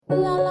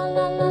La la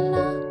la la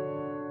la.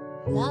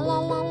 La la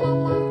la la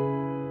la.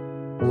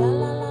 La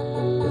la la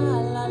la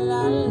la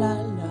la la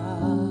la.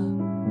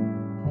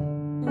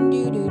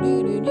 Do do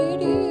do do do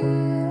do.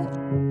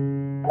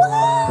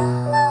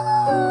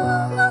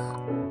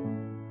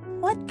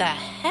 What the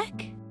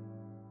heck?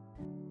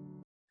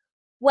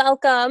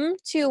 Welcome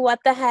to What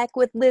the Heck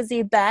with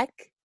Lizzie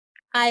Beck.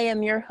 I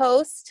am your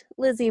host,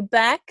 Lizzie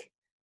Beck.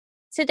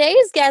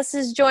 Today's guest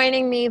is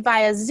joining me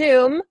via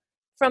Zoom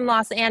from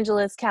Los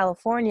Angeles,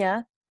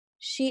 California.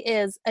 She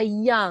is a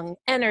young,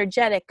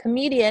 energetic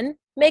comedian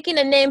making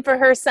a name for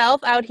herself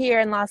out here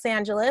in Los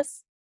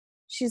Angeles.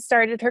 She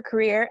started her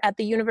career at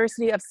the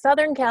University of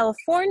Southern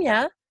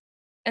California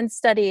and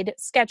studied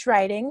sketch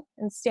writing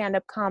and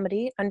stand-up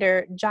comedy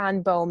under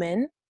John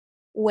Bowman,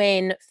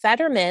 Wayne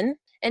Fetterman,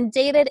 and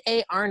David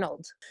A.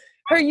 Arnold.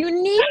 Her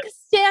unique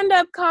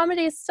stand-up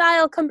comedy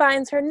style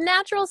combines her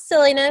natural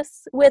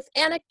silliness with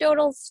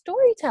anecdotal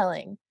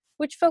storytelling,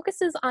 which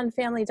focuses on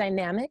family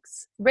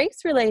dynamics,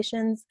 race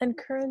relations, and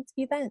current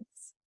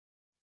events.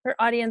 Her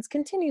audience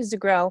continues to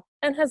grow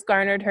and has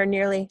garnered her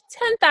nearly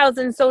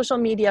 10,000 social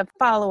media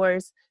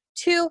followers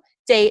to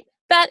date.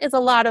 That is a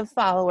lot of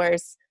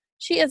followers.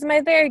 She is my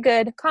very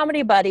good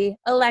comedy buddy,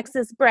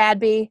 Alexis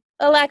Bradby.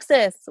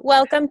 Alexis,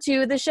 welcome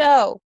to the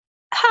show.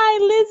 Hi,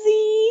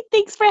 Lizzie.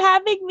 Thanks for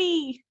having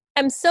me.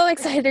 I'm so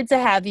excited to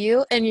have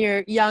you and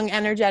your young,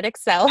 energetic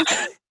self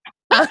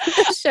on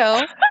the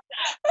show.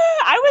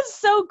 I was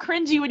so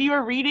cringy when you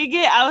were reading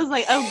it. I was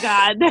like, oh,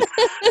 God.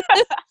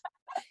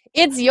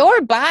 It's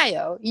your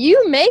bio.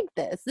 You make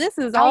this. This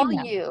is all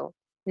you.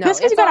 No,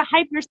 just because you got to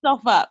hype yourself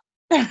up.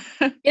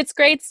 It's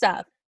great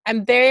stuff.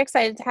 I'm very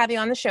excited to have you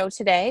on the show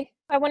today.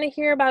 I want to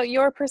hear about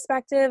your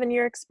perspective and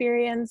your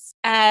experience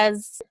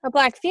as a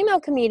Black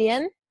female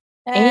comedian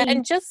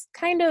and just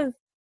kind of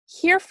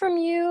hear from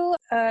you,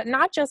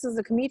 not just as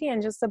a comedian,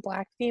 just a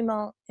Black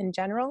female in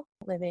general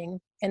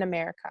living in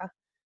America.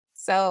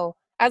 So,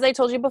 as I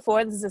told you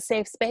before, this is a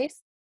safe space.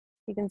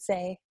 You can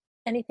say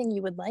anything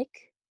you would like.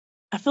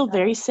 I feel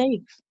very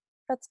safe.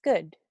 That's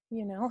good.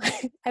 You know,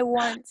 I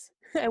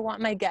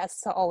want my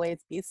guests to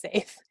always be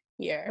safe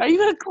here. Are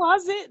you in a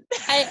closet?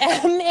 I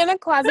am in a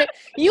closet.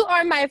 You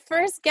are my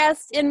first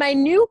guest in my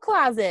new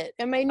closet,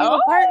 in my new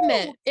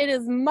apartment. It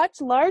is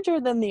much larger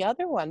than the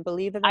other one,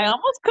 believe it or not. I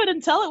almost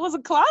couldn't tell it was a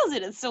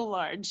closet. It's so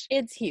large.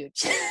 It's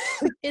huge.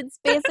 It's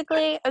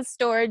basically a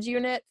storage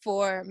unit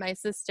for my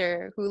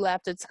sister who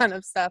left a ton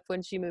of stuff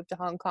when she moved to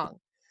Hong Kong.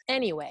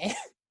 Anyway,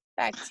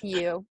 back to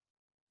you.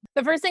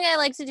 The first thing I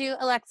like to do,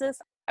 Alexis,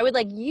 I would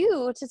like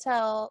you to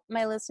tell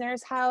my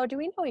listeners, how do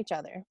we know each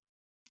other?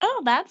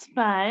 Oh, that's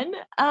fun.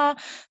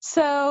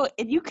 So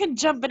you can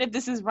jump in if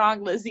this is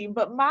wrong, Lizzie,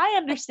 but my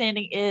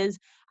understanding is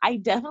I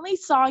definitely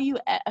saw you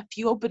at a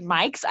few open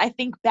mics, I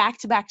think back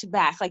to back to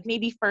back, like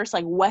maybe first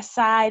like West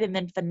Side and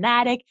then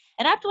Fanatic.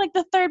 And after like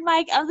the third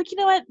mic, I was like, you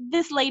know what?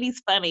 This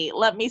lady's funny.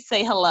 Let me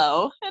say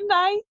hello. And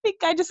I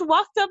think I just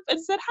walked up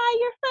and said, hi,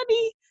 you're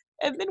funny.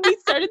 And then we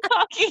started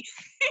talking.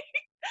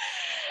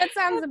 That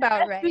sounds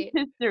about right.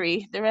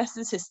 The rest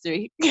is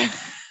history.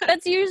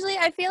 That's usually,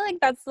 I feel like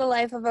that's the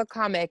life of a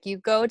comic. You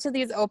go to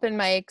these open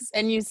mics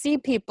and you see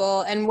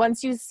people, and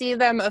once you see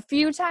them a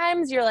few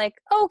times, you're like,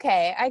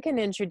 okay, I can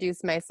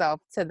introduce myself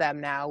to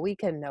them now. We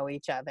can know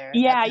each other.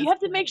 Yeah, you have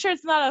to make sure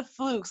it's not a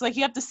fluke. Like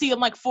you have to see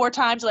them like 4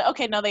 times. Like,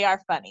 okay, no, they are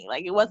funny.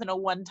 Like it wasn't a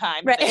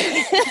one-time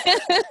thing.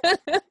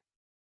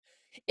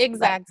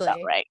 Exactly.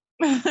 That's right.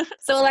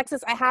 So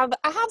Alexis, I have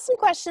some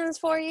questions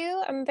for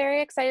you. I'm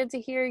very excited to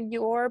hear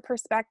your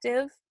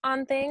perspective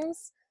on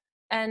things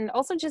and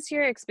also just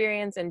your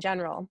experience in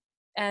general.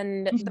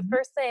 And the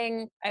first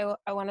thing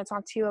I want to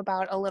talk to you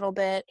about a little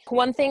bit,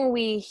 one thing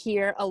we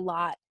hear a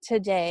lot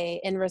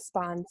today in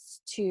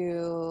response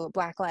to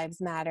Black Lives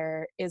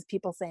Matter is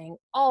people saying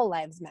all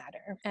lives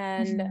matter.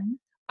 And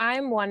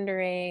I'm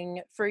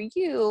wondering for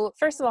you,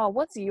 first of all,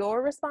 what's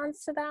your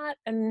response to that?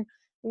 And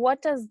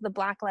what does the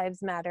Black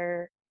Lives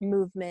Matter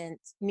movement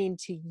mean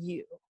to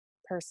you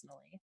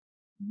personally?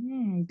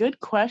 Good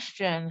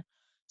question.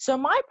 So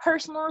my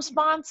personal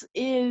response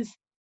is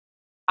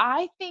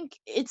I think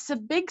it's a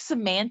big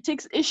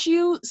semantics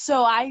issue,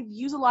 so I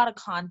use a lot of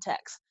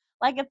context.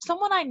 Like if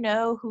someone I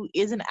know who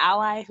is an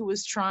ally who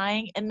is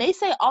trying and they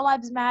say all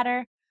lives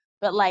matter,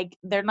 but like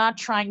they're not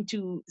trying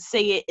to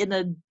say it in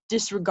a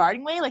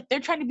disregarding way, like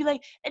they're trying to be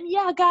like, and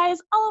yeah, guys,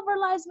 all of our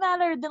lives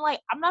matter, then like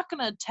I'm not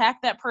gonna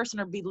attack that person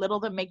or belittle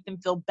them, make them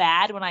feel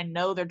bad when I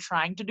know they're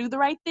trying to do the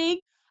right thing.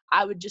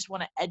 I would just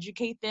want to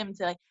educate them and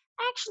say like,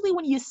 actually,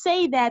 when you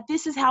say that,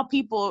 this is how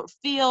people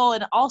feel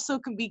and also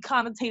can be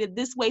connotated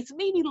this way. So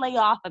maybe lay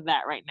off of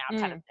that right now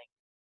kind of thing.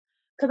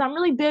 Because I'm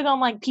really big on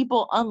like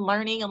people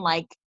unlearning and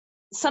like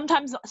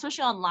sometimes,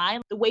 especially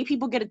online, the way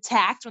people get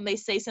attacked when they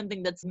say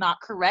something that's not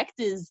correct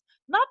is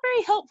not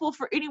very helpful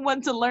for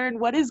anyone to learn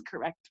what is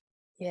correct.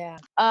 Yeah.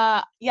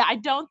 I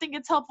don't think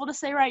it's helpful to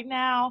say right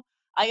now.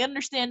 I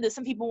understand that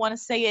some people want to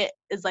say it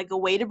as like a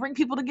way to bring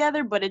people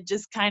together, but it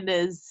just kind of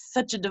is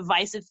such a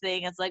divisive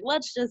thing. It's like,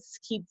 let's just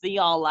keep the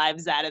all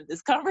lives out of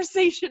this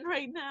conversation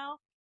right now.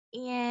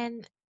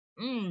 And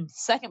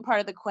Second part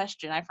of the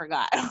question, I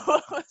forgot.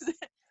 What was it?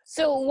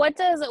 So what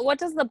does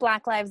the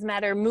Black Lives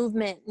Matter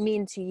movement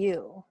mean to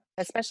you,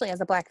 especially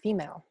as a Black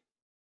female?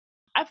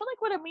 I feel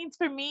like what it means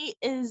for me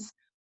is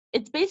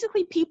it's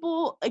basically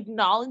people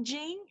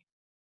acknowledging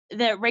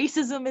that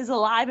racism is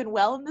alive and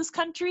well in this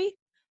country,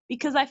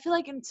 because I feel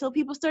like until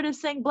people started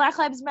saying Black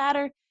Lives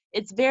Matter,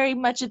 it's very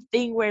much a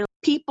thing where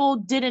people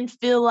didn't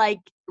feel like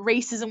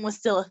racism was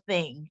still a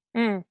thing.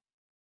 Mm,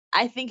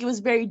 I think it was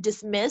very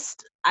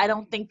dismissed. I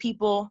don't think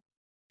people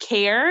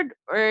cared,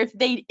 or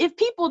if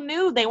people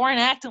knew, they weren't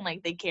acting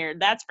like they cared,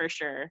 that's for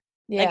sure.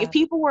 Like if yeah.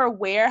 people were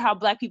aware how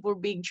Black people were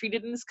being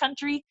treated in this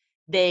country,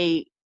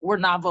 they were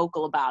not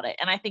vocal about it.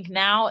 And I think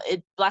now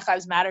Black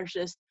Lives Matter is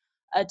just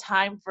a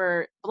time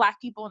for Black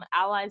people and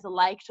allies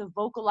alike to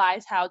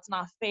vocalize how it's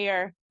not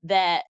fair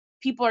that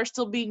people are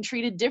still being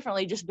treated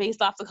differently just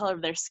based off the color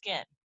of their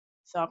skin.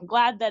 So I'm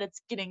glad that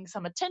it's getting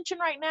some attention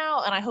right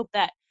now, and I hope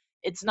that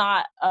it's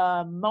not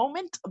a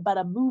moment, but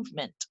a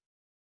movement.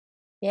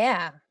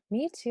 Yeah,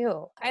 me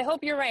too. I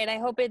hope you're right. I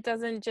hope it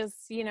doesn't just,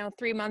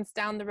 3 months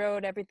down the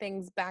road,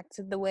 everything's back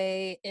to the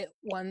way it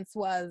once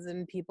was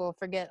and people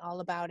forget all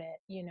about it.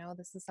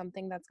 This is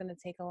something that's going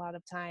to take a lot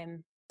of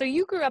time. So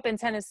you grew up in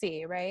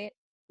Tennessee, right?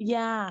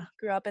 Yeah.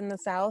 Grew up in the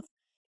South.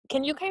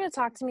 Can you kind of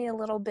talk to me a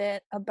little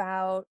bit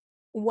about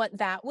what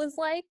that was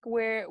like,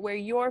 where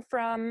you're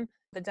from,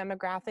 the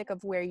demographic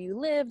of where you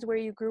lived, where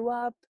you grew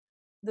up,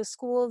 the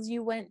schools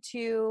you went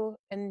to,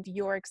 and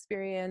your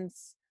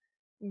experience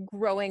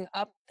growing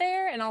up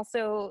there, and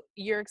also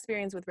your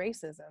experience with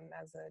racism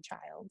as a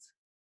child?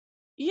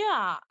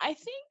 Yeah, I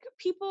think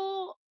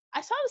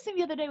I saw this thing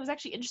the other day, it was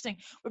actually interesting,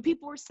 where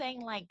people were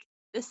saying like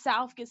the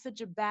South gets such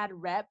a bad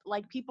rep.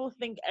 Like people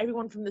think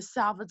everyone from the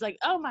South is like,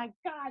 oh my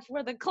gosh,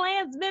 we're the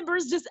Klans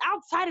members just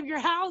outside of your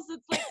house.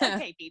 It's like,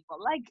 okay, people,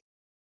 like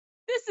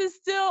this is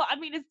still, I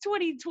mean, it's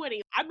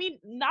 2020. I mean,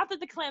 not that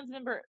the Klans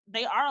member,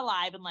 they are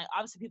alive and like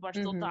obviously people are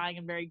still Hmm. dying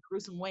in very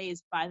gruesome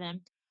ways by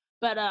them.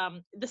 But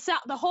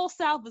the whole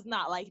South is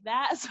not like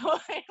that. So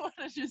I want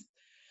to just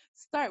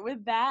start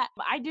with that.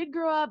 I did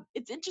grow up,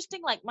 it's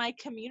interesting, like my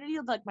community,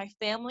 like my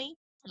family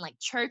and like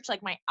church,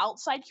 like my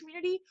outside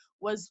community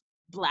was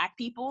Black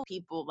people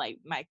like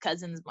my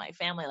cousins, my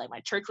family, like my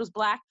church was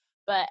Black.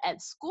 But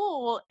at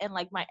school and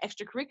like my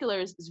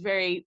extracurriculars is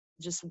very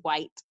just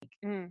white.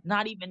 Mm.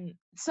 Not even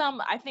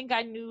some, I think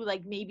I knew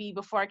like maybe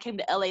before I came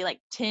to LA like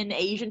 10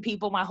 Asian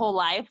people my whole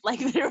life. Like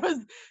there was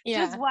just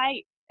Yeah.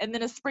 white and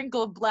then a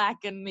sprinkle of Black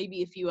and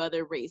maybe a few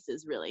other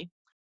races really.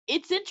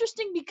 It's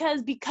interesting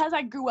because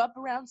I grew up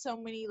around so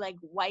many like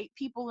white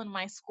people in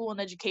my school and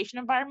education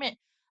environment.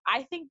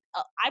 I think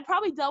I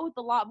probably dealt with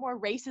a lot more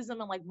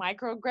racism and like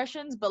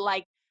microaggressions, but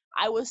like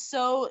I was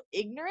so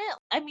ignorant.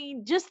 I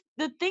mean, just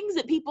the things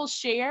that people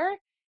share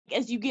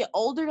as you get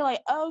older,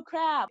 like, oh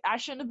crap, I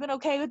shouldn't have been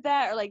okay with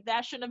that, or like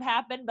that shouldn't have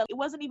happened. But it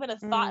wasn't even a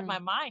thought in Mm. my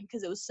mind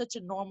because it was such a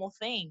normal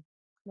thing.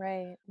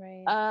 Right,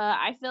 right.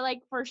 I feel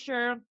like for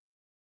sure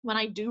when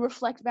I do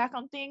reflect back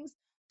on things,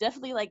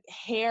 definitely like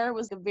hair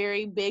was a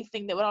very big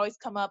thing that would always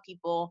come up.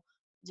 People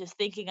just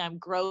thinking I'm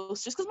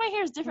gross just because my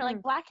hair is different. Like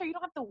Mm. Black hair, you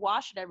don't have to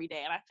wash it every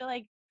day. And I feel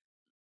like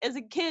as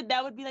a kid,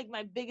 that would be like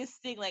my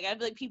biggest thing. Like I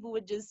feel like people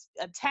would just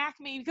attack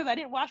me because I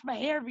didn't wash my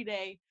hair every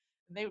day.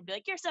 And they would be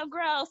like, "You're so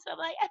gross." And I'm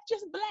like, "I'm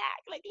just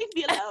Black. Like leave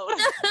me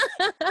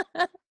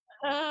alone."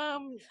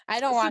 um, I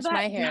don't so wash that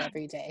my hair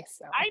every day,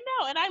 so I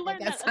know, and I I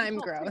learned that guess as I'm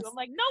adult too. gross. I'm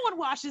like, no one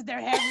washes their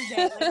hair every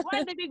day. Like, why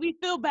do they make me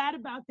feel bad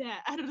about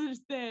that? I don't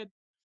understand.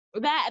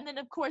 That, and then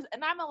of course,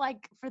 and I'm a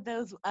like for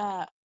those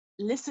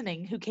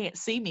listening who can't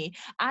see me,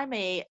 I'm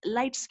a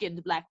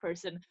light-skinned Black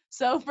person.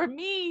 So for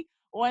me,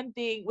 one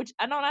thing, which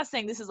I know I'm not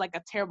saying this is like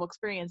a terrible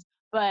experience,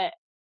 but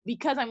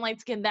because I'm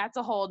light skinned, that's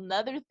a whole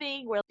nother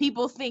thing where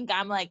people think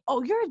I'm like,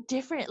 oh, you're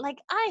different. Like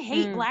I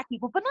hate Mm. Black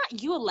people, but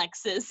not you,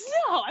 Alexis.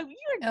 No, I mean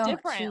you're Oh,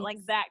 different. jeez.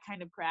 Like that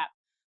kind of crap.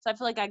 So I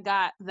feel like I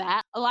got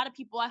that. A lot of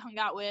people I hung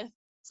out with,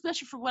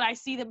 especially for what I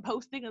see them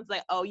posting, it's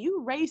like, oh,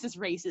 you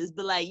racist,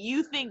 but like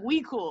you think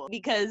we cool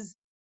because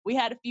we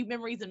had a few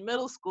memories in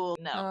middle school.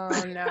 No.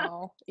 Oh,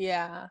 no.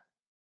 Yeah.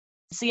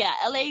 So yeah,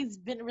 LA's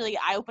been really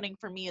eye-opening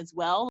for me as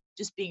well.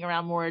 Just being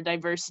around more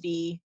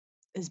diversity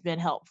has been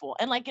helpful.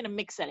 And like in a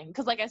mixed setting.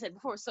 Because like I said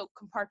before, it's so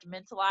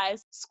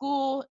compartmentalized.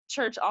 School,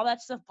 church, all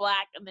that stuff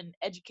Black, and then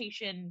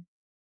education,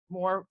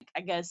 more,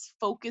 I guess,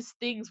 focused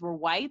things were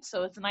white.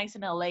 So it's nice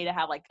in LA to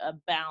have like a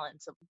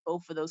balance of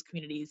both of those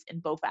communities in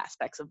both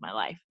aspects of my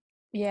life.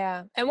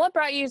 Yeah. And what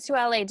brought you to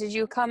LA? Did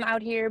you come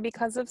out here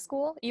because of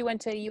school? You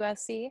went to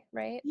USC,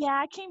 right? Yeah,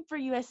 I came for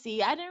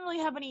USC. I didn't really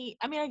have any,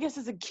 I mean, I guess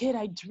as a kid,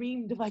 I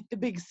dreamed of like the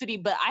big city,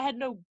 but I had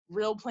no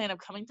real plan of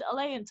coming to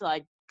LA until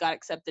I got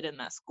accepted in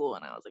that school.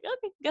 And I was like,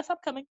 okay, guess I'm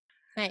coming.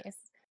 Nice.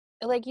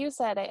 Like you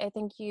said, I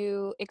think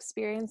you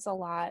experienced a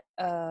lot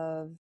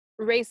of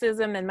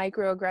racism and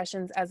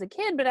microaggressions as a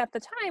kid, but at the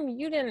time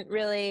you didn't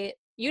realize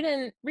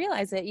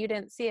it. You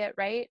didn't see it,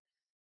 right?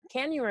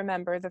 Can you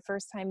remember the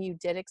first time you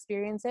did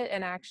experience it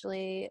and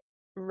actually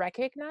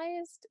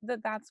recognized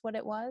that that's what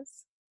it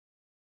was?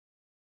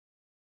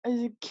 As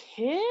a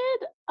kid,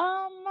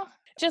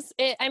 Just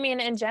it, I mean,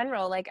 in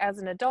general, like as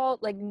an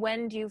adult, like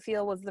when do you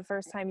feel was the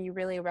first time you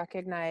really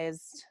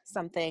recognized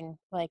something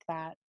like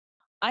that?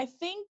 I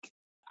think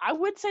I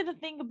would say the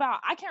thing about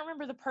I can't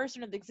remember the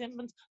person or the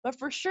examples, but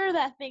for sure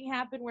that thing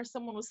happened where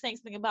someone was saying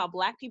something about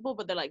black people,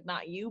 but they're like,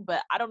 not you,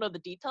 but I don't know the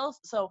details.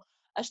 So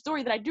a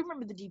story that I do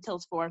remember the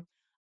details for,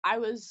 I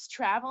was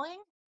traveling.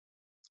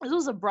 This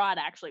was abroad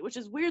actually, which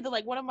is weird that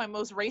like one of my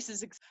most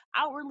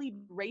outwardly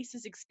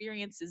racist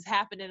experiences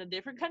happened in a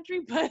different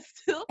country, but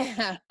still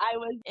I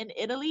was in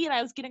Italy and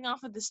I was getting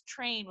off of this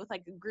train with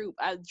like a group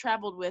I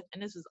traveled with,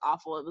 and this was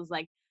awful. It was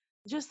like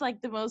just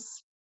like the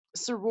most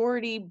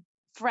sorority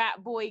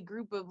frat boy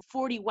group of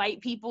 40 white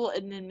people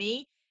and then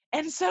me.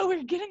 And so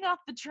we're getting off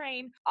the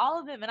train, all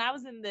of them, and I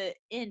was in the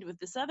end with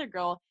this other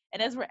girl.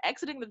 And as we're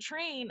exiting the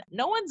train,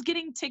 no one's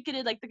getting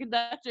ticketed. Like the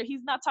conductor,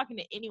 he's not talking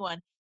to anyone.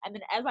 And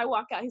then as I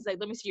walk out, he's like,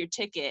 "Let me see your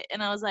ticket."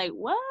 And I was like,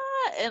 "What?"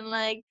 And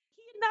like,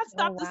 he had not Oh,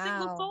 stopped a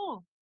single wow.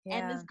 soul.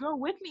 And this Yeah. girl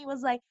with me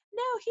was like,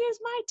 "No, here's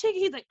my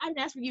ticket." He's like, "I didn't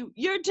ask for you,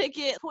 your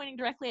ticket," pointing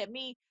directly at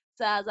me.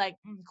 So I was like,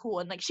 cool.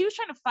 And like, she was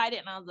trying to fight it.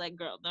 And I was like,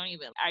 "Girl, don't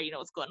even, I already know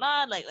what's going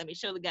on. Like, let me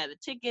show the guy the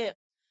ticket."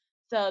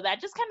 So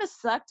that just kind of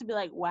sucked to be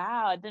like,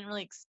 wow, I didn't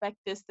really expect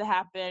this to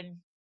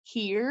happen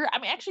here. I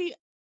mean, actually,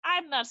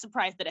 I'm not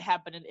surprised that it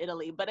happened in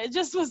Italy, but it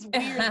just was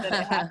weird that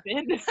it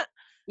happened.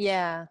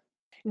 Yeah.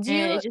 Do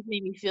And you it just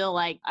made me feel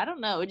like, I don't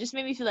know, it just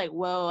made me feel like,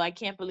 whoa, I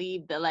can't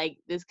believe that like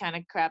this kind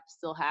of crap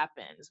still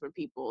happens where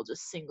people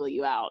just single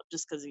you out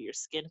just because of your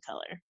skin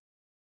color.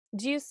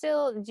 do you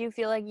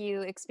feel like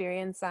you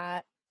experience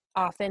that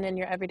often in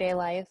your everyday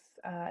life,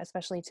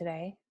 especially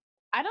today?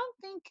 I don't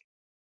think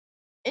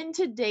in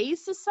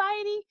today's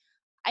society,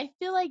 I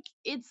feel like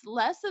it's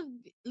less of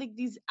like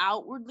these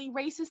outwardly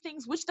racist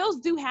things, which those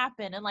do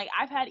happen. And like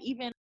I've had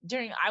even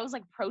during I was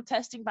like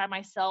protesting by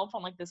myself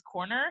on like this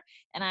corner,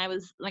 and I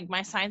was like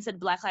my sign said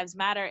Black Lives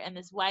Matter, and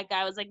this white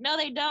guy was like, "No,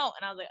 they don't,"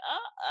 and I was like,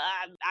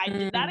 "Oh, I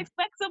did not Mm.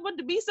 expect someone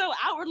to be so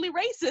outwardly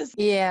racist."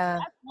 Yeah.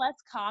 That's less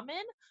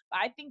common, but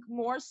I think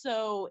more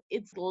so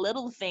it's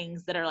little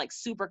things that are like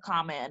super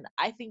common.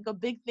 I think a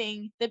big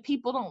thing that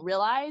people don't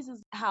realize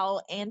is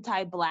how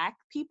anti-black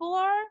people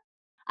are.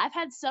 I've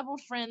had several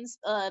friends,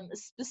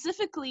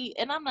 specifically,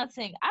 and I'm not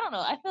saying I don't know.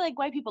 I feel like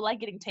white people like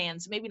getting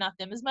tans, so maybe not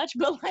them as much,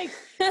 but like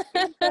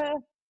in the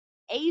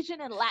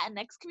Asian and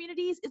Latinx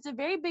communities, it's a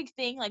very big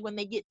thing. Like when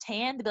they get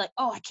tanned, to be like,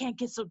 "Oh, I can't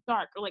get so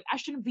dark," or like, "I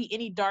shouldn't be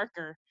any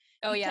darker,"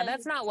 Oh, yeah, because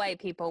that's not white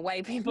people.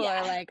 White people are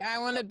yeah, like, "I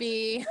wanna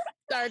be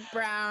dark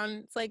brown."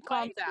 It's like,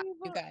 "Calm white down, you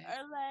people guys.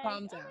 are like,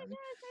 Calm "Oh my down."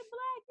 gosh, I'm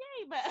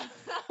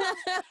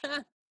black, yay!"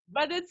 But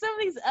but in some of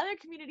these other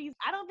communities,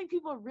 I don't think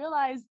people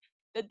realize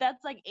that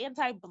that's like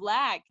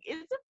anti-black.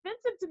 It's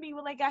offensive to me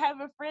when like I have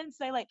a friend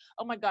say like,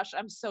 "Oh my gosh,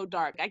 I'm so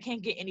dark. I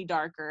can't get any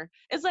darker."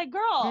 It's like,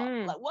 girl,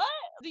 Mm. like what?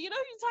 Do you know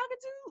who you're talking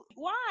to?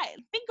 Why?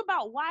 Think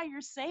about why you're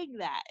saying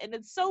that, and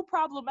it's so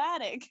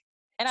problematic.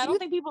 And I Do don't you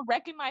think people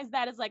recognize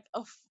that as like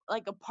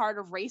like a part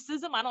of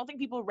racism. I don't think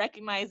people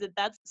recognize that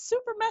that's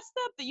super messed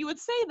up that you would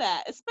say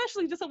that,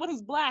 especially to someone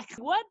who's black.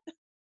 What?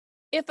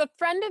 if a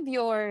friend of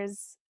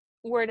yours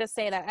were to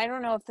say that, I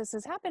don't know if this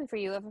has happened for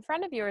you, if a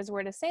friend of yours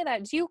were to say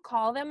that, do you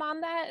call them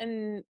on that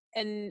and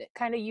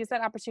kinda use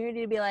that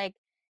opportunity to be like,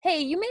 "Hey,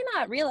 you may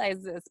not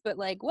realize this, but,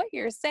 like, what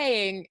you're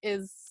saying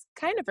is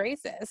kind of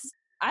racist."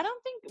 I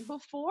don't think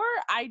before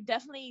I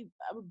definitely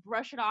would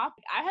brush it off.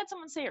 I had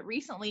someone say it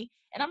recently,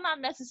 and I'm not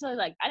necessarily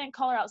like I didn't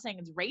call her out saying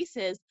it's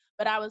racist,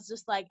 but I was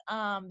just like,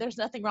 there's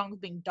nothing wrong with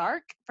being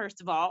dark,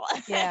 first of all.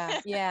 Yeah,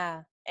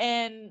 yeah.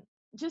 And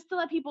just to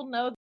let people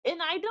know,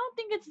 and I don't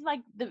think it's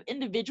like the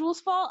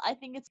individual's fault. I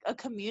think it's a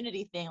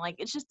community thing. Like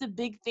it's just a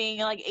big thing.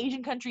 Like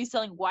Asian countries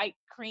selling white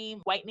cream,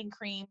 whitening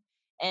cream,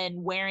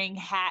 and wearing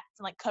hats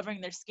and like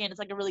covering their skin. It's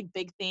like a really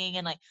big thing.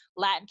 And like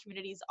Latin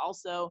communities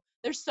also.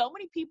 There's so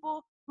many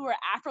people who are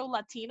Afro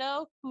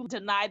Latino who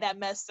deny that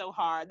mess so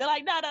hard. They're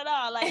like, no, no,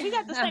 no. Like we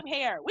got the same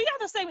hair. We got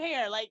the same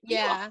hair. Like you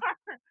Yeah.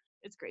 are.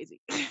 It's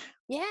crazy.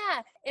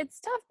 Yeah, it's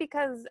tough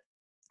because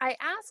I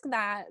ask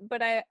that,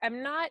 but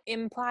I'm not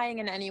implying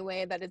in any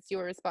way that it's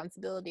your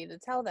responsibility to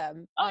tell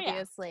them, Oh yeah.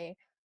 obviously.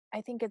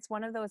 I think it's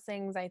one of those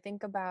things I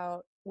think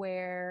about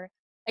where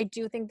I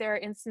do think there are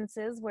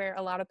instances where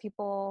a lot of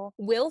people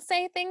will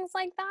say things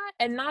like that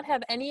and not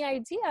have any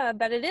idea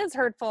that it is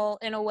hurtful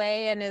in a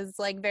way and is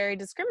like very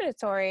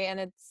discriminatory. And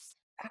it's,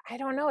 I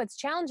don't know, it's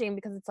challenging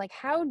because it's like,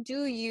 how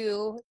do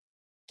you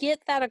get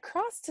that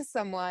across to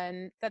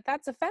someone that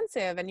that's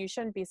offensive and you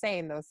shouldn't be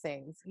saying those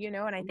things, you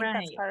know? And I think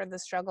that's Right. part of the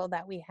struggle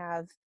that we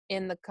have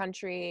in the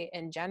country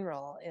in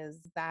general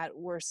is that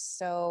we're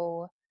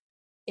so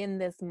in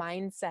this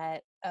mindset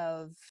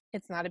of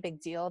it's not a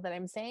big deal that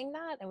I'm saying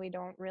that, and we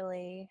don't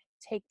really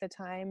take the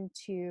time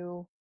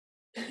to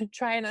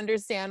try and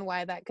understand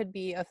why that could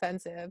be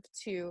offensive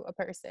to a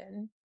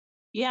person.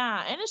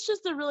 Yeah, and it's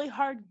just a really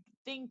hard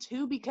thing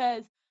too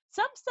because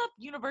some stuff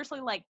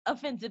universally like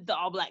offensive to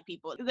all black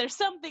people. There's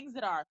some things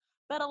that are,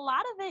 but a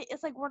lot of it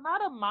it's like we're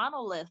not a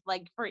monolith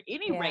like for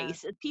any Yeah.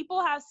 race.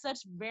 People have such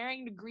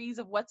varying degrees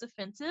of what's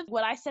offensive.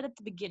 What I said at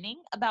the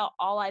beginning about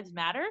all lives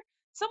matter,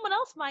 someone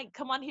else might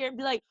come on here and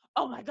be like,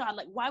 oh my God,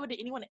 like, why would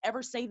anyone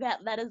ever say that?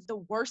 That is the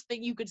worst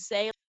thing you could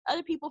say.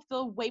 Other people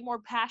feel way more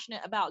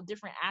passionate about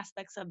different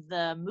aspects of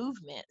the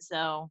movement.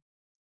 So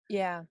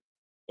Yeah.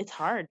 it's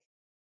hard.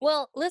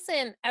 Well,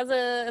 listen, as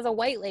a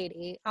white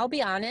lady, I'll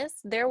be honest,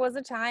 there was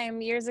a time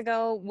years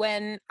ago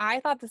when I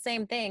thought the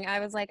same thing.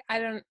 I was like, I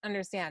don't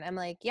understand. I'm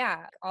like,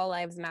 yeah, all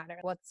lives matter.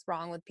 What's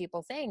wrong with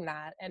people saying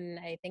that? And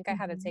I think I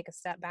had to take a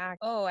step back.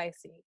 Oh, I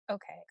see.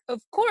 Okay.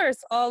 Of course,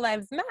 all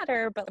lives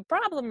matter, but the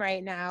problem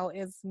right now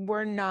is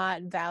we're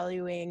not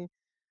valuing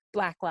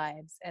Black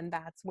lives, and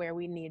that's where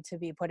we need to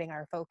be putting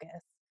our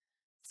focus.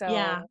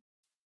 Yeah. So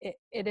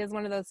it is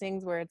one of those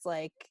things where it's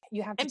like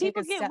you have to And take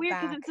people a get step weird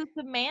because back. it's a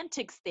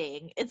semantics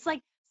thing. It's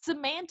like,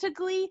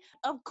 semantically,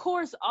 of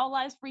course, all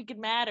lives freaking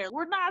matter.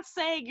 We're not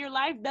saying your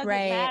life doesn't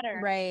Right,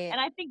 matter. right.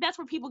 And I think that's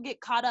where people get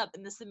caught up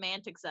in the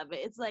semantics of it.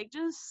 It's like,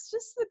 just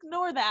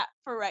ignore that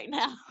for right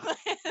now.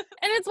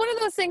 And it's one of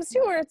those things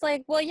too where it's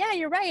like, well, yeah,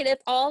 you're right. If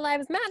all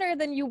lives matter,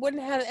 then you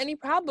wouldn't have any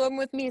problem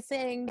with me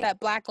saying that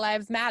Black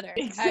lives matter.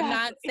 I'm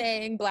not Exactly.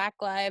 saying Black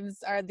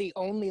lives are the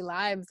only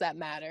lives that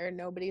matter.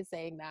 Nobody's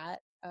saying that.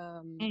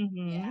 Yeah.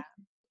 Hmm.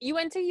 You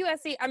went to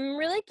USC. I'm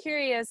really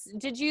curious.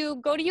 Did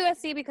you go to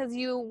USC because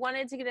you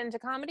wanted to get into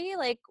comedy?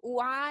 Like,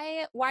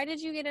 why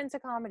did you get into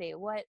comedy?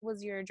 What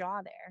was your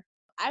draw there?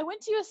 I went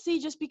to USC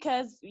just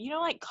because,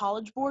 like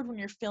College Board, when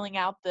you're filling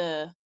out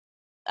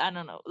I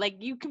don't know, like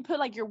you can put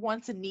like your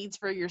wants and needs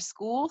for your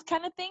school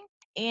kind of thing.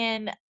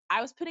 And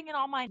I was putting in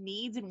all my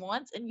needs and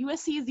wants, and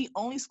USC is the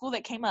only school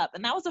that came up.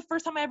 And that was the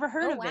first time I ever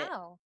heard Oh, of it.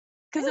 wow.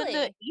 Because in the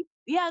Really?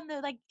 yeah,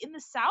 in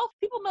the South,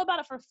 people know about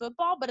it for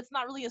football, but it's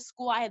not really a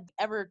school I had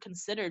ever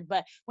considered.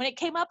 But when it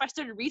came up, I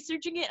started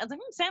researching it. I was like,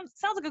 sounds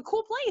like a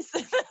cool place.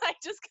 I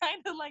just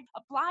kind of like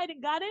applied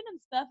and got in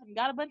and stuff, and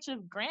got a bunch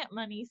of grant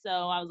money. So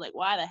I was like,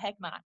 why the heck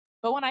not?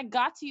 But when I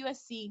got to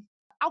USC,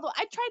 although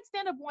I tried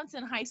stand up once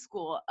in high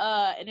school,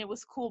 and it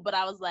was cool, but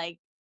I was like,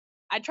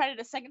 I tried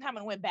it a second time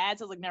and it went bad,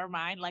 so I was like, never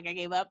mind. Like, I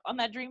gave up on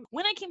that dream.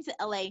 When I came to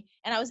LA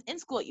and I was in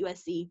school at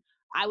USC,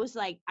 I was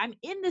like, I'm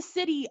in the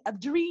city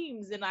of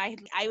dreams. And I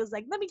was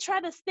like, let me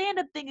try the stand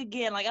up thing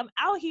again. Like, I'm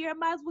out here. I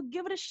might as well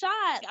give it a shot.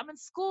 I'm in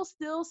school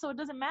still, so it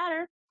doesn't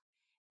matter.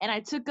 And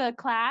I took a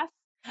class.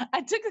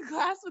 I took a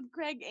class with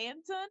Craig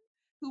Anton,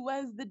 who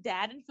was the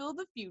dad in Phil of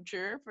the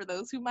Future, for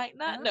those who might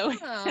not know him.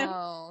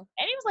 Oh.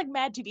 And he was like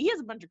Mad TV. He has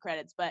a bunch of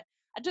credits, but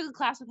I took a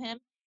class with him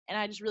and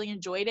I just really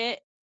enjoyed it.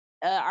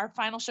 Our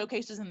final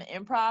showcase was in the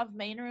Improv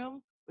main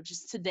room, which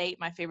is to date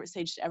my favorite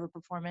stage to ever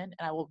perform in,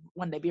 and I will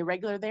one day be a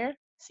regular there.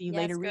 See you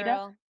Yes, later, Rita.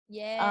 girl.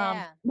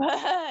 Yeah.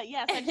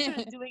 Yes, I just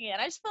started doing it,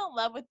 and I just fell in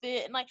love with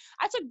it. And like,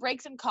 I took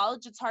breaks in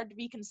college. It's hard to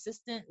be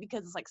consistent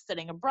because it's like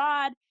studying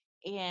abroad,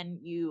 and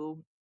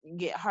you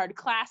get hard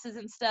classes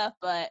and stuff.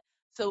 But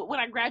so when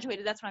I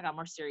graduated, that's when I got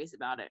more serious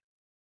about it.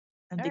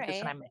 I All think that's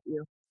when right. I met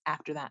you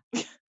after that.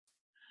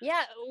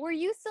 Yeah. Were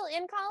you still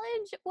in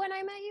college when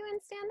I met you in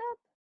stand up?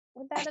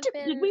 Would that have Did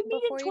been we meet in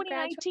before you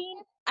graduated? 2019?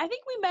 I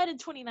think we met in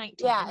 2019,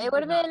 or Yeah, it maybe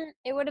would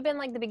have not. been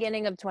like the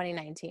beginning of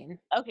 2019.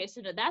 Okay,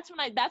 so no, that's when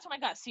I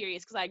got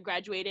serious because I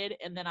graduated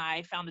and then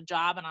I found a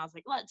job and I was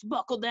like, let's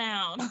buckle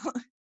down.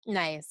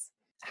 Nice.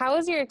 How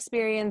has your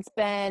experience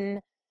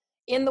been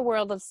in the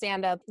world of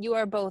stand up? You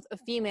are both a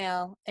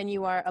female and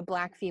you are a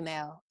Black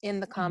female in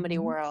the comedy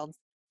Mhm. world,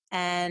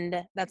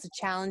 and that's a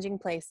challenging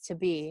place to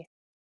be.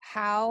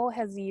 How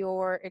has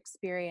your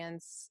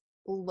experience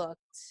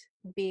looked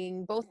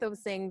being both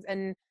those things,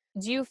 and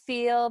do you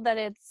feel that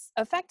it's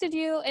affected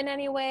you in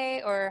any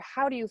way, or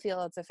how do you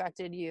feel it's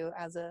affected you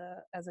as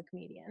a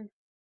comedian?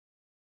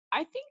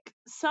 I think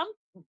some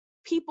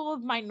people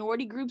of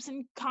minority groups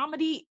in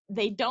comedy,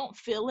 they don't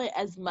feel it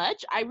as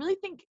much. I really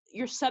think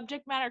your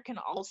subject matter can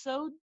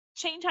also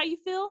change how you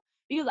feel,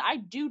 because I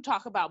do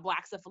talk about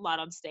Black stuff a lot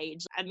on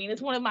stage. I mean,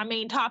 it's one of my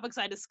main topics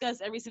I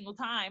discuss every single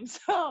time.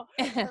 So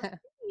for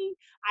me,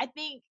 I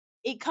think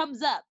it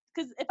comes up,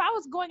 because if I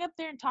was going up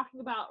there and talking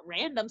about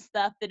random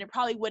stuff, then it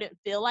probably wouldn't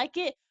feel like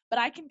it. But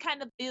I can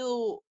kind of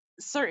feel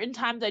certain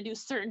times I do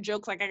certain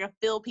jokes, like I can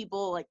feel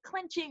people like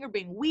clenching or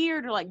being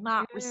weird or like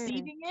not Mm,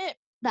 receiving it.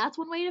 That's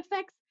one way it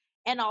affects.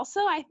 And also,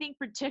 I think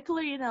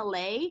particularly in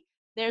LA,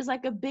 there's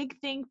like a big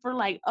thing for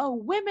like, oh,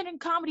 women in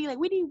comedy, like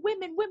we need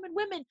women, women,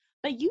 women.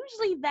 But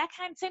usually that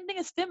kind of same thing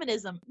as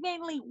feminism.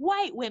 Mainly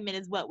white women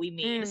is what we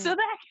need. So mm,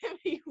 that can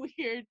be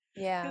weird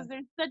yeah. because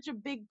there's such a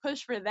big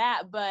push for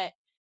that. But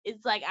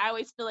it's like I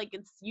always feel like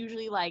it's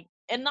usually like,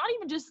 and not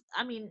even just,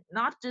 I mean,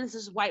 not just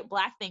this white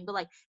Black thing, but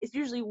like it's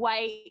usually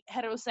white,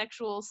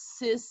 heterosexual,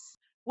 cis,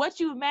 what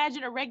you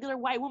imagine a regular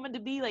white woman to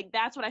be. Like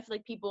that's what I feel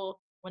like people,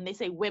 when they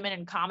say women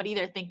in comedy,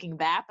 they're thinking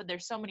that. But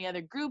there's so many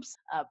other groups,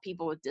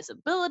 people with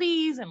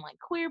disabilities and like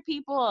queer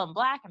people and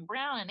Black and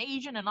brown and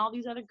Asian and all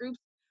these other groups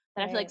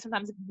that I feel like Right.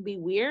 sometimes it can be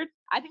weird.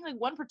 I think like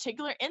one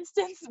particular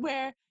instance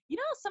where,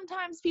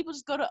 sometimes people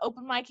just go to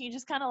open mic and you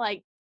just kind of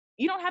like,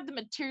 you don't have the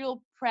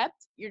material prepped.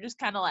 You're just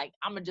kind of like,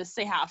 I'm going to just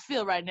say how I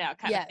feel right now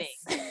kind of thing.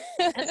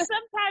 Yes. And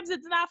sometimes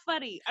it's not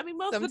funny. I mean,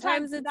 most of the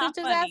time Sometimes it's it's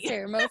a not funny.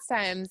 disaster. Most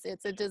times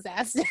it's a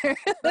disaster.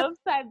 Most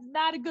times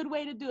not a good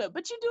way to do it,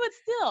 but you do it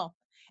still.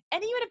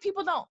 And even if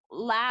people don't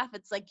laugh,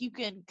 it's like you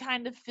can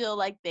kind of feel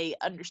like they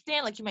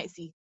understand. Like you might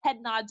see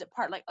head nods at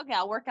part, like, okay,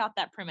 I'll work out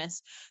that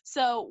premise.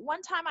 So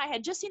one time I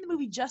had just seen the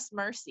movie Just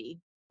Mercy,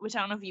 which I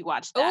don't know if you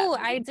watched that Oh,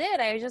 I movie. did.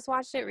 I just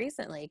watched it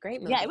recently.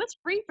 Great Yeah, movie. it was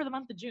free for the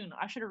month of June.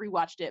 I should have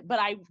rewatched it, but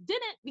I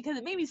didn't because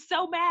it made me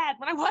so mad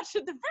when I watched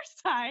it the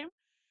first time.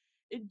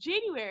 In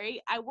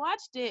January, I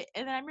watched it,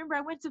 and then I remember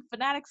I went to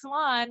Fanatic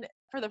Salon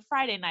for the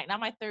Friday night, not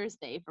my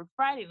Thursday, for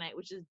Friday night,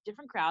 which is a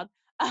different crowd.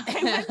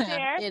 I went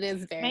there, It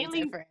is very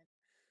mainly different.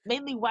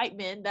 mainly white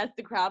men. That's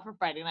the crowd for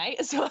Friday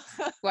night. So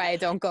Why I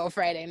don't go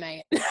Friday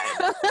night. I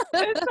know.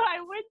 And so I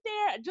went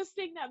there just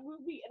seeing that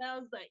movie, and I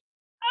was like,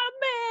 oh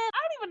man, I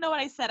don't even know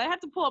what I said. I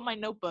had to pull up my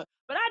notebook,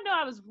 but I know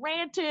I was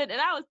ranting, and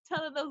I was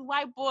telling those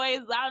white boys,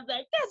 I was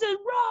like, this is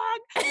wrong.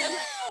 And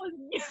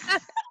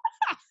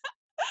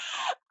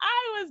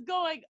I was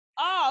going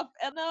off,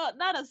 and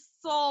not a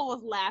soul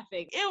was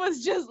laughing. It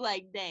was just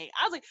like, dang.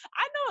 I was like,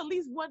 I know at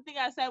least one thing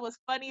I said was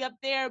funny up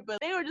there, but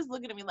they were just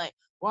looking at me like,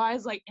 why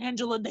is like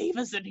Angela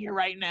Davis in here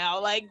right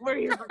now? Like, we're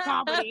here for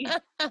comedy.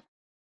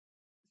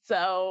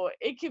 So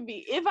it can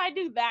be, if I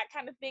do that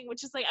kind of thing,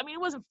 which is like, I mean,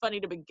 it wasn't funny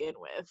to begin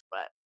with,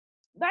 but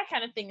that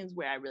kind of thing is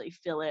where I really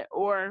feel it.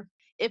 Or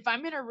if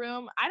I'm in a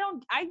room,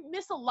 I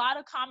miss a lot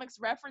of comics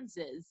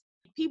references.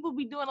 People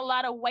be doing a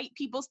lot of white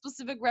people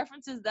specific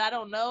references that I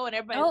don't know, and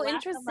everybody's Oh,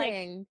 laughing. I'm like,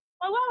 interesting.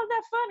 oh, wow, is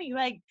that funny?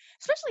 Like,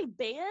 especially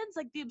bands,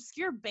 like the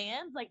obscure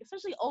bands, like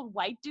especially old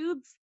white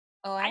dudes.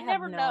 Oh, I I have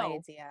never no know.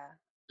 idea.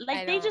 I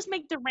Like they don't. just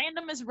make the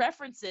randomest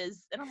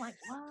references, and I'm like,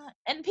 what?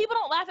 And people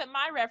don't laugh at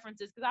my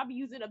references because I'll be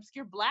using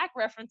obscure black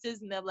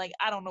references, and they're like,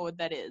 I don't know what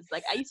that is.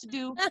 Like I used to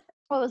do,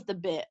 what was the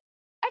bit?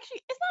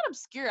 Actually, it's not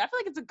obscure. I feel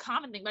like it's a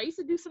common thing. But I used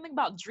to do something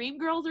about dream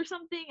girls or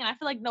something, and I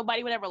feel like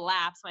nobody would ever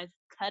laugh, so I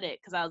cut it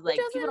because I was Who like,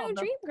 people doesn't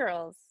know don't know.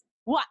 Dreamgirls?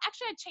 Well,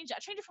 actually, I changed it. I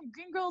changed it from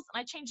Green Girls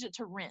and I changed it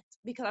to Rent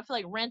because I feel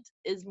like Rent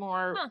is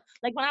more Huh.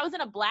 like when I was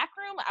in a black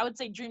room, I would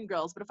say Dream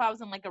Girls, but if I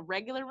was in like a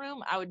regular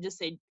room, I would just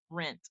say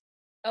Rent.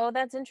 Oh,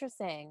 that's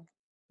interesting.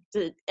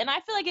 And I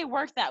feel like it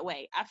worked that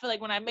way. I feel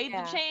like when I made the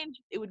Yeah.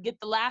 change, it would get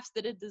the laughs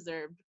that it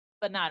deserved.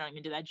 But now I don't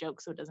even do that joke,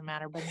 so it doesn't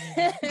matter. But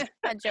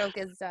That joke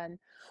is done.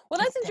 Well,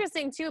 that's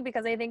interesting too,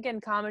 because I think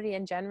in comedy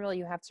in general,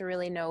 you have to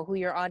really know who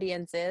your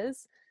audience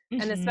is.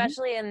 And mm-hmm.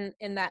 especially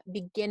in that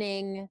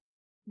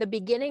the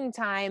beginning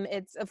time,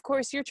 it's of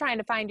course you're trying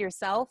to find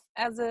yourself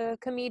as a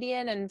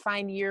comedian and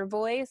find your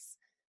voice,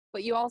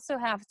 but you also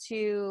have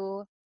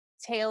to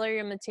tailor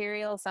your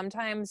material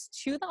sometimes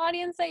to the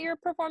audience that you're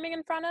performing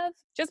in front of,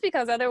 just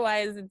because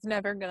otherwise it's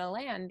never going to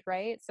land,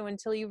 right? So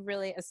until you've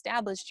really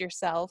established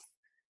yourself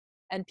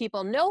and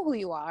people know who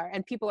you are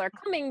and people are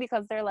coming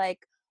because they're like,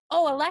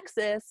 oh,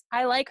 Alexis,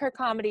 I like her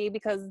comedy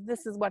because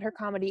this is what her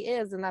comedy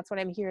is and that's what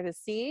I'm here to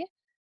see.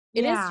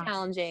 It is Yeah.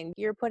 challenging.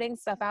 You're putting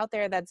stuff out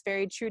there that's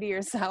very true to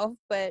yourself,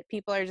 but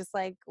people are just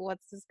like,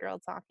 what's this girl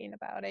talking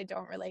about? I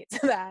don't relate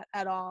to that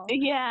at all.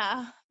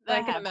 Yeah. So I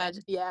That can imagine.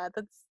 happened. Yeah,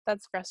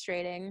 that's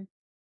frustrating.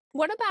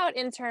 What about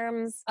in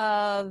terms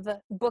of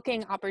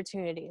booking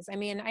opportunities? I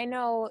mean, I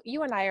know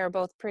you and I are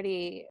both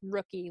pretty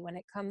rookie when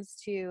it comes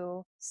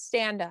to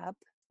stand up.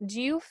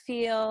 Do you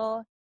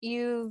feel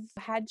you've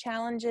had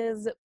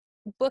challenges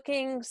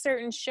booking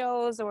certain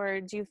shows, or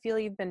do you feel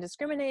you've been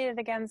discriminated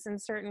against in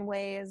certain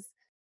ways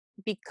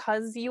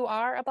because you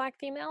are a Black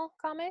female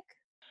comic?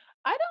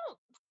 I don't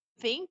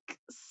think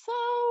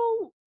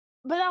so,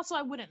 but also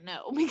I wouldn't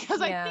know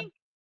because Yeah.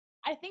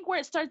 I think where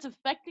it starts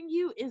affecting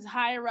you is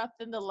higher up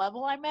than the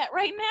level I'm at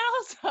right now.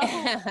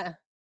 So,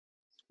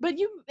 but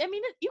I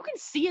mean, you can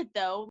see it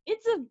though.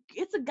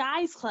 It's a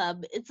guys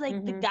club. It's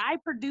like the hmm guy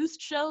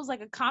produced shows,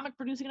 like a comic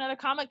producing another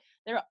comic.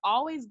 They're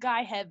always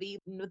guy heavy,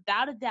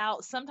 without a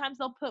doubt. Sometimes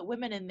they'll put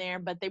women in there,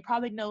 but they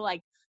probably know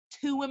like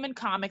two women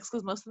comics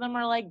because most of them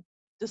are like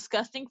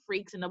disgusting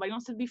freaks and nobody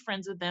wants to be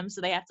friends with them.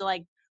 So they have to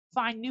like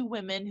find new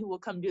women who will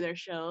come do their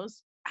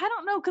shows. I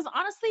don't know, because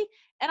honestly,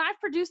 and I've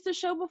produced a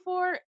show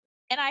before,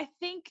 and I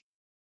think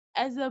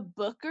as a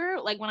booker,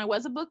 like when I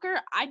was a booker,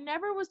 I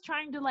never was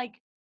trying to like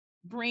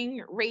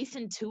bring race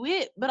into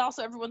it, but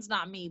also everyone's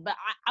not me. But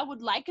I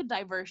would like a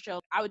diverse show.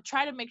 I would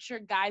try to make sure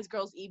guys,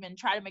 girls, even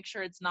try to make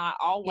sure it's not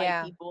all white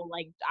Yeah, people.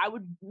 Like I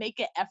would make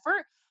an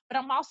effort, but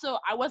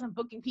I wasn't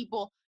booking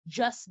people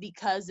just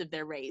because of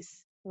their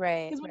race.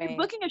 right, Because when you're right.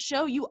 booking a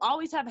show, you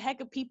always have a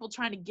heck of people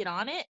trying to get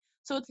on it.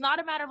 So it's not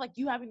a matter of like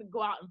you having to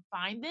go out and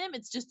find them.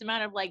 It's just a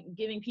matter of like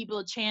giving people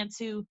a chance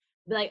to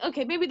be like,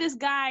 okay, maybe this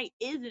guy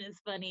isn't as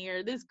funny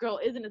or this girl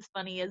isn't as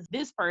funny as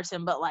this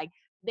person, but like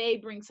they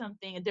bring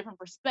something, a different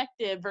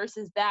perspective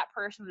versus that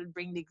person would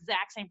bring the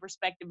exact same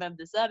perspective of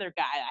this other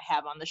guy I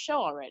have on the show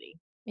already.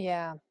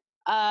 Yeah.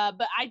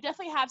 But I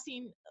definitely have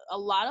seen a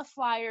lot of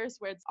flyers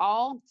where it's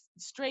all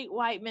straight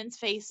white men's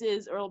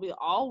faces or it'll be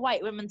all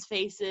white women's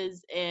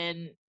faces.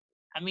 And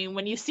I mean,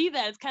 when you see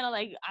that, it's kind of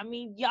like, I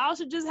mean, y'all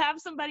should just have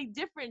somebody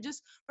different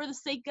just for the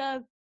sake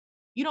of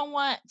you don't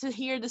want to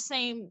hear the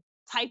same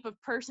type of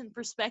person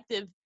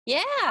perspective.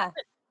 Yeah.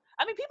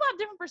 I mean, people have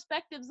different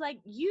perspectives. Like,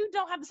 you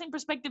don't have the same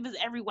perspective as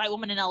every white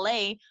woman in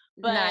LA,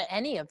 Not but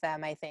any of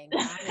them, I think,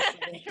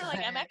 honestly. you're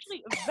like, I'm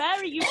actually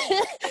very unique.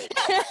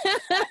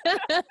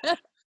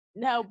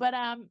 No, but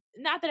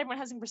not that everyone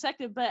has the same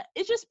perspective, but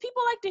it's just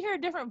people like to hear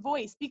a different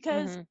voice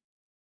because hmm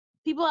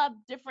people have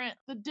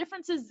the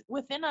differences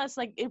within us,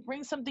 like it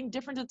brings something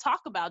different to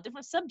talk about,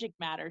 different subject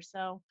matter.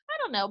 So I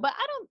don't know, but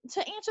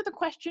to answer the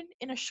question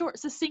in a short,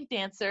 succinct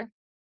answer,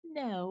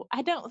 no,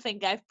 I don't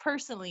think I've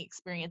personally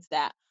experienced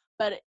that,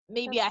 but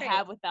maybe That's I great.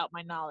 have without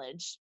my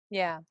knowledge.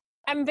 Yeah.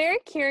 I'm very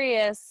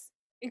curious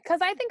because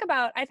I think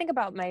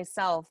about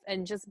myself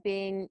and just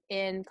being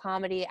in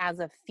comedy as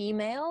a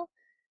female,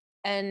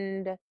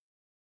 and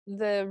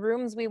the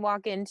rooms we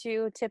walk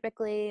into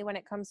typically when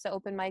it comes to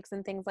open mics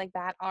and things like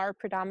that are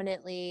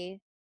predominantly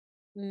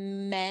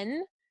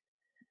men.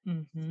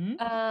 Mm-hmm.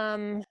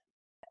 Um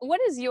what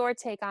is your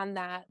take on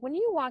that? When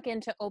you walk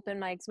into open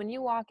mics, when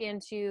you walk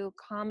into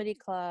comedy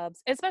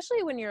clubs,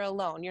 especially when you're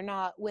alone, you're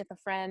not with a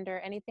friend or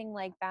anything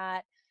like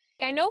that.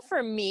 I know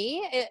for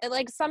me,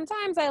 like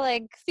sometimes I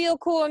like feel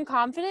cool and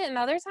confident, and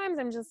other times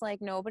I'm just like,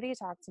 nobody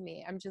talk to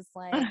me. I'm just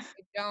like,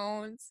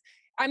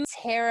 I'm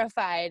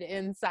terrified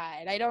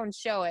inside. I don't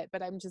show it,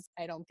 but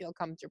I don't feel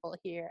comfortable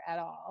here at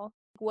all.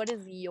 What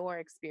is your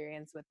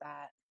experience with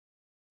that?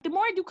 The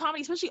more I do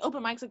comedy, especially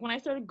open mics, like when I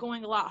started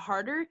going a lot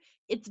harder,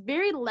 it's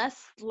very less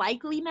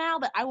likely now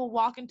that I will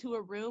walk into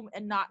a room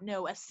and not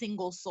know a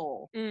single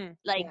soul.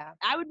 Like, Yeah.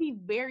 I would be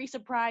very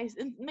surprised,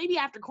 and maybe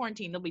after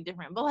quarantine it'll be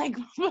different, but like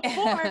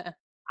before,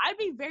 I'd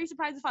be very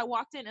surprised if I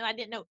walked in and I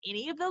didn't know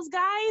any of those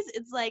guys.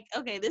 It's like,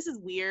 okay, this is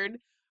weird,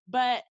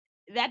 but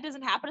that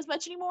doesn't happen as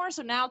much anymore.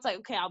 So now it's like,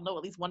 okay, I'll know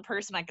at least one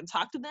person, I can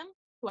talk to them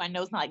who I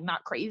know is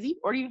not crazy,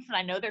 or even if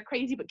I know they're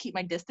crazy, but keep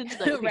my distance.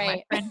 Like, okay, my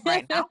Right. friend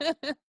right now.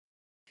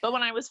 But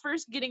when I was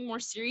first getting more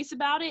serious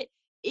about it,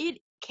 it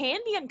can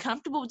be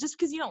uncomfortable just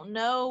because you don't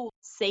know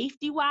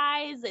safety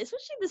wise,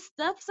 especially the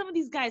stuff some of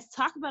these guys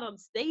talk about on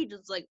stage.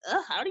 It's like,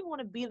 ugh, I don't even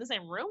want to be in the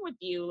same room with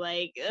you.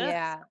 Like, ugh, it's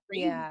Yeah.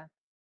 crazy. Yeah.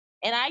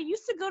 And I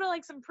used to go to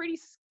like some pretty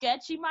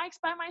sketchy mics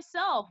by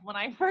myself when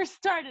I first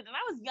started. And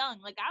I was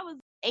young. Like, I was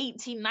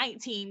 18,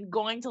 19,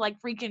 going to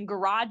like freaking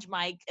garage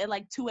mic at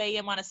like 2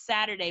 a.m. on a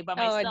Saturday by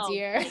Oh myself.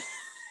 dear.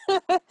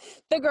 Like,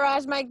 The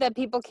garage mic that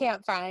people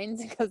can't find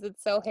because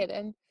it's so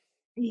hidden.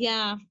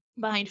 yeah,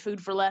 behind Food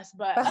for Less.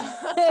 But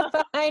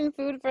Behind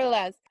Food for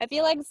Less. I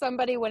feel like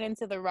somebody went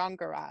into the wrong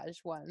garage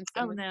once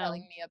and oh was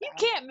telling no. me You about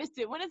can't miss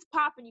it. When it's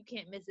popping, you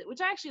can't miss it.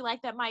 Which I actually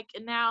like that mic.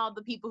 And now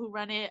the people who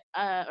run it,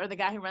 or the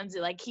guy who runs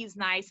it, like he's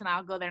nice and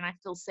I'll go there and I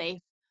feel safe.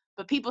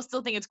 But people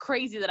still think it's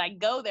crazy that I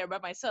go there by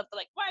myself. They're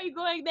like, why are you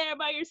going there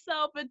by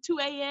yourself at 2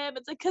 a.m.?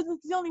 It's like, because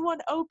it's the only one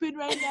open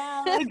right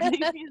now. Like,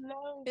 leave it. me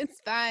alone. It's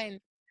fine.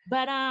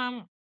 But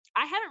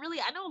I haven't really,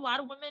 I know a lot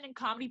of women in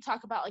comedy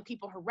talk about like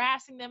people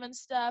harassing them and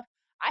stuff.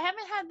 I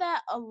haven't had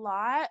that a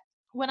lot.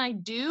 When I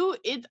do,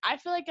 I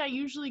feel like I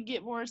usually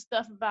get more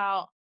stuff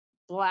about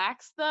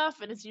black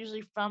stuff and it's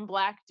usually from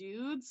black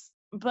dudes.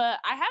 But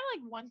I had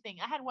one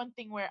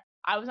thing where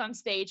I was on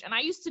stage and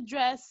I used to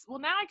dress,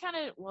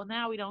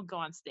 now we don't go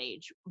on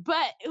stage.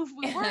 But if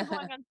we were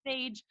going on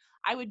stage,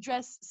 I would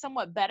dress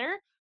somewhat better.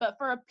 But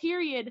for a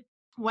period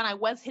when I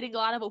was hitting a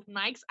lot of open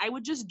mics, I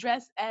would just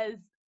dress as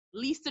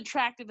least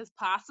attractive as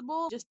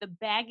possible, just the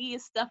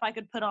baggiest stuff I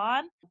could put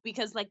on.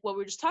 Because, like what we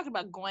were just talking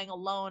about, going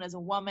alone as a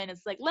woman,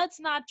 it's like, let's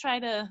not try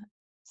to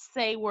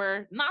say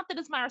we're not that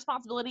it's my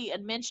responsibility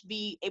and men should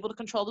be able to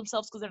control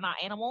themselves because they're not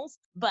animals.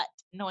 But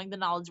knowing the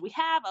knowledge we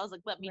have, I was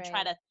like, let me try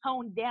Right. to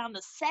tone down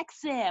the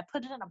sexy,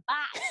 put it in a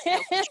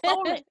box,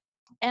 control it.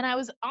 And I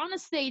was on a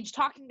stage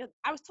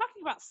I was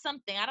talking about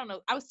something, I don't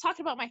know. I was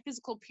talking about my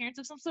physical appearance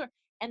of some sort.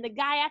 And the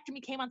guy after me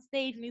came on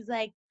stage and he's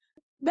like,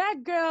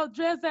 that girl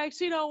dressed like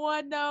she don't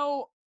want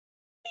no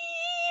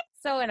beep.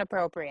 So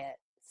inappropriate.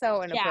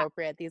 So Yeah.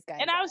 inappropriate these guys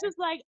And I was are. just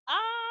like,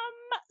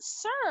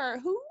 sir,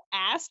 who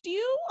asked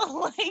you?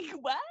 Like,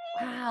 what?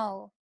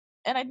 Wow.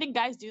 And I think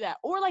guys do that.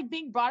 Or like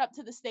being brought up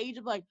to the stage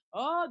of like,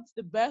 oh, it's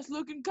the best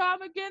looking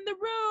comic in the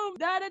room.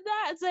 Da da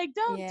da. It's like,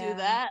 don't do Yeah.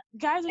 that.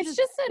 Guys are It's just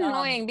just dumb.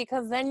 annoying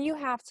because then you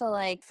have to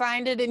like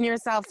find it in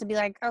yourself to be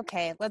like,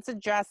 okay, let's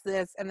address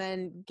this and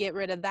then get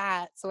rid of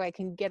that so I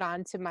can get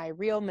on to my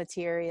real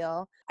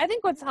material. I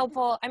think what's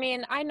helpful, I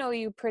mean, I know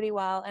you pretty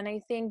well, and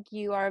I think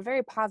you are a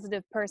very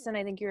positive person.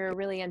 I think you're a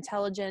really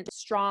intelligent,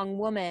 strong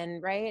woman,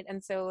 right?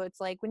 And so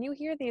it's like when you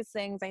hear these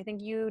things, I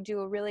think you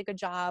do a really good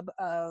job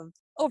of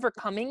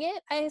overcoming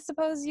it, I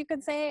suppose you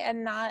could say,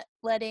 and not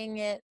letting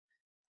it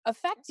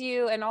affect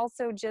you, and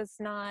also just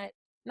not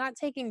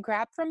taking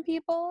crap from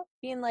people,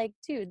 being like,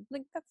 dude,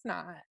 like that's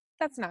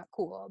not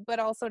cool, but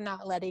also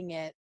not letting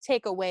it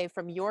take away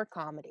from your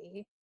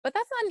comedy. But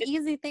that's not an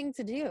easy thing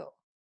to do.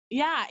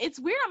 Yeah, it's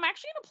weird. I'm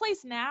actually in a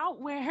place now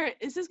where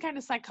this is kind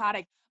of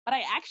psychotic, but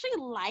I actually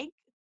like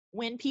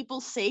when people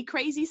say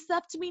crazy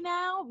stuff to me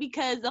now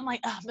because I'm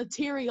like,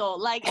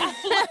 material. Like, I love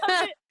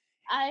it.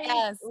 I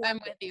Yes, love I'm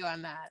it. with you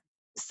on that.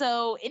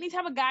 So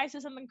anytime a guy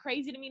says something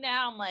crazy to me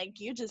now, I'm like,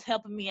 you're just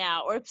helping me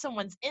out. Or if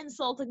someone's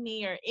insulted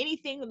me or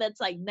anything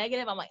that's like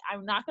negative, I'm like,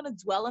 I'm not going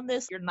to dwell on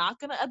this. You're not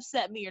going to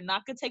upset me. You're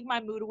not going to take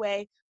my mood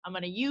away. I'm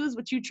going to use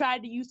what you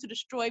tried to use to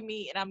destroy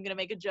me, and I'm going to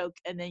make a joke,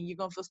 and then you're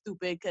going to feel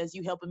stupid because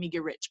you helping me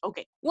get rich.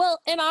 Okay. Well,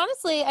 and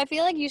honestly, I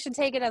feel like you should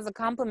take it as a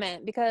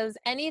compliment, because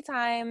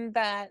anytime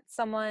that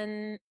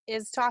someone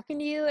is talking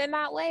to you in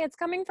that way, it's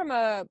coming from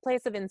a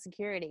place of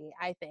insecurity,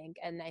 I think.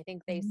 And I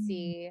think they Mm.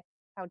 see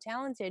how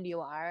talented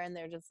you are, and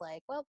they're just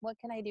like, well, what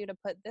can I do to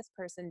put this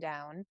person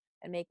down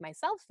and make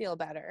myself feel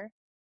better?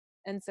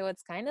 And so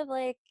it's kind of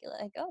like,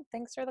 oh,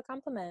 thanks for the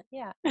compliment.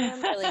 Yeah, I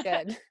am really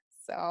good.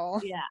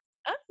 So Yeah.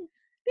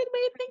 Good way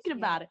of thinking appreciate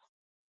about it.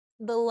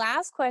 it. The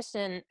last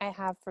question I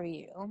have for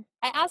you,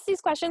 I ask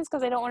these questions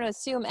because I don't want to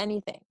assume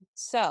anything.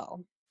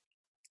 So,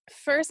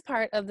 first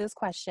part of this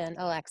question,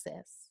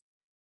 Alexis,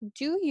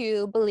 do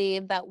you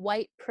believe that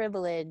white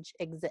privilege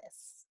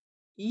exists?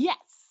 Yes.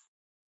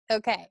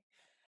 Okay.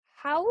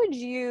 How would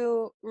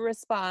you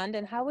respond,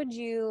 and how would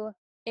you,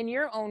 in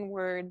your own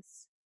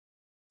words,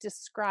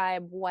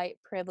 describe white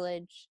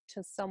privilege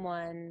to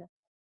someone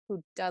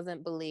who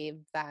doesn't believe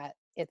that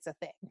it's a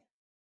thing?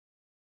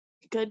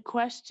 Good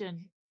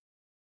question.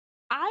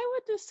 I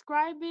would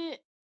describe it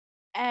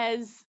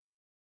as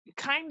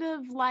kind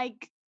of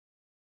like,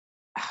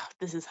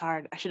 this is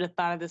hard. I should have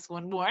thought of this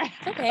one more.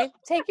 It's okay.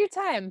 Take your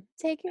time.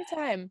 Take your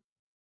time.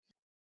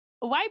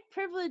 White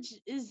privilege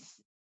is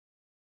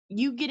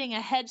you getting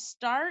a head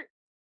start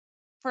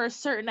for a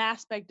certain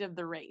aspect of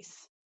the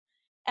race.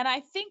 And I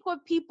think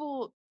what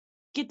people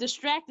get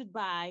distracted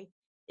by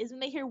is when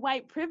they hear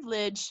white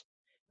privilege,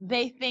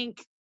 they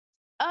think,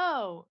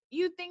 oh,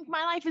 you think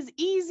my life is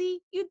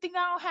easy? You think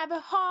I don't have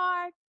it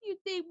hard? You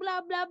think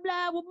blah, blah,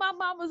 blah. Well, my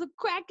mom was a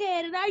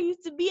crackhead and I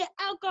used to be an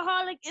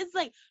alcoholic. It's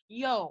like,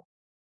 yo,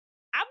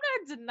 I'm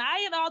not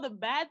denying all the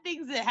bad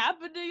things that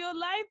happened in your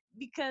life,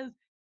 because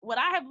what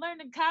I have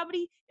learned in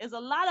comedy is a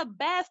lot of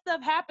bad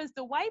stuff happens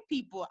to white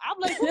people. I'm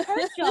like, who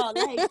hurt y'all?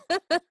 Like,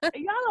 are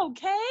y'all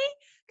okay?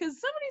 Because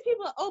some of these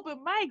people at open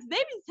mics, they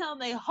be telling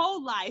their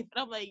whole life.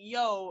 And I'm like,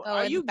 yo, Oh,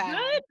 are it's you bad.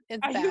 good? It's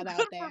Are you bad out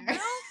good for there.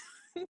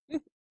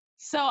 real?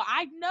 So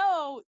I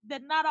know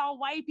that not all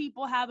white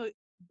people have a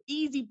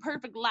easy,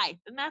 perfect life.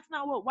 And that's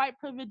not what white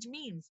privilege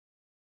means.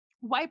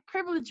 White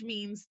privilege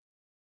means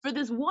for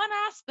this one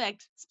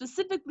aspect,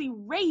 specifically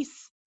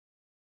race,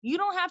 you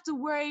don't have to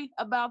worry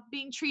about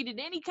being treated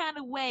any kind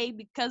of way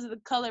because of the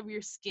color of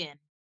your skin.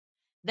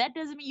 That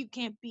doesn't mean you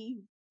can't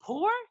be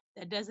poor.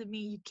 That doesn't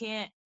mean you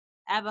can't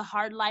have a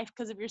hard life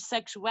because of your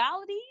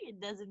sexuality. It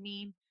doesn't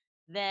mean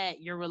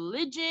that your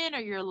religion or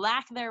your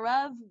lack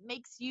thereof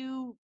makes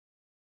you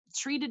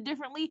treated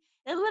differently.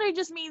 It literally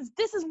just means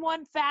this is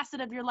one facet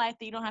of your life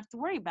that you don't have to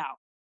worry about.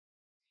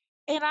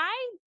 And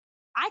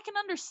I can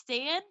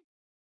understand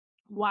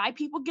why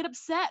people get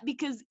upset,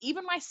 because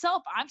even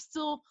myself, I'm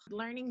still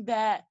learning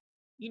that,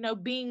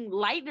 being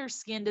lighter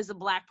skinned as a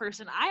black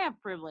person, I have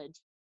privilege.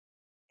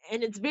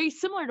 And it's very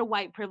similar to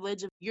white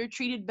privilege. You're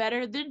treated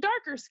better than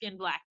darker skinned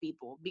black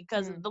people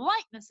because of Mm. the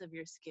lightness of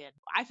your skin.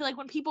 I feel like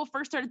when people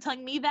first started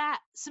telling me that,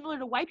 similar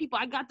to white people,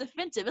 I got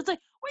defensive. It's like,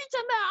 what are you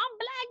talking about? I'm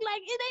black,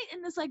 like it ain't.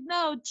 And it's like,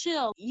 no,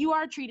 chill. You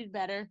are treated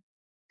better.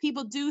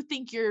 People do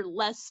think you're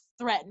less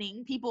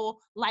threatening. People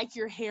like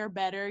your hair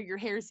better. Your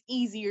hair's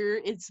easier.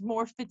 It's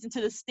more fits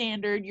into the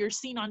standard. You're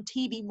seen on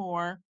TV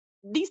more.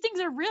 These things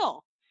are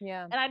real.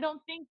 Yeah. And I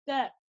don't think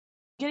that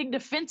getting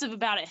defensive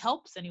about it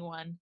helps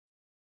anyone,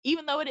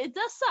 even though it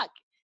does suck.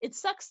 It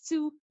sucks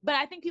too, but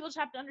I think people just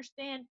have to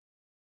understand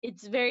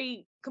it's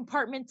very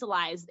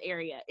compartmentalized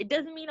area. It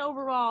doesn't mean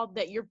overall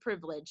that you're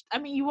privileged. I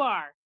mean, you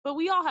are, but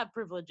we all have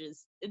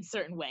privileges in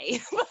certain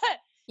ways. But it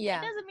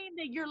Yeah. doesn't mean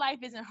that your life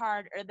isn't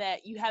hard or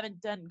that you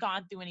haven't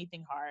gone through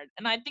anything hard.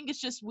 And I think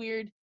it's just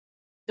weird,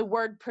 the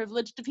word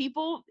privilege to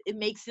people, it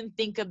makes them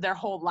think of their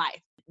whole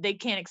life. They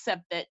can't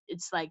accept that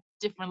it's like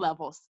different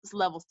levels. It's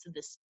levels to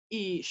this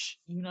ish.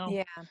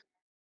 Yeah.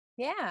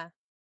 Yeah.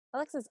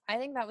 Alexis, I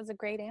think that was a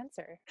great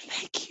answer.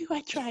 Thank you.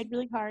 I tried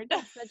really hard. You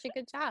did such a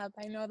good job.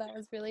 I know that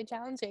was really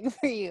challenging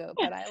for you,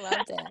 but I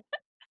loved it.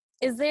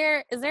 Is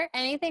there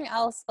anything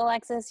else,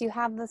 Alexis? You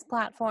have this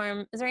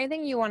platform. Is there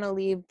anything you want to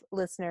leave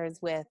listeners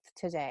with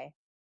today?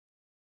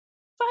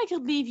 If I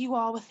could leave you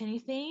all with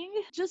anything,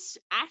 just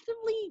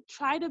actively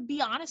try to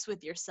be honest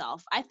with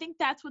yourself. I think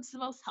that's what's the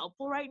most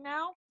helpful right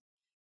now.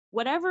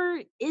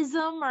 Whatever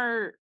ism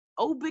or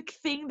obic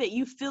thing that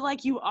you feel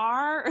like you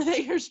are or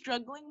that you're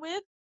struggling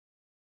with,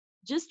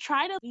 just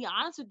try to be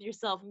honest with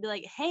yourself and be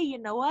like, hey, you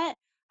know what?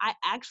 I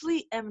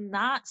actually am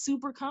not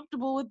super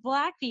comfortable with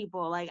black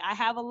people. Like, I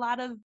have a lot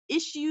of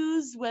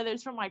issues, whether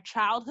it's from my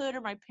childhood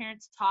or my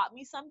parents taught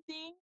me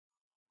something,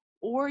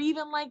 or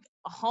even like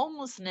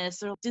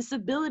homelessness or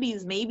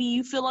disabilities. Maybe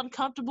you feel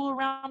uncomfortable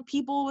around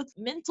people with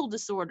mental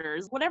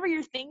disorders. Whatever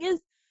your thing is,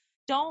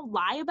 don't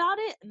lie about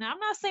it. Now, I'm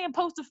not saying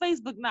post a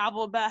Facebook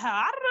novel about how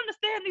I don't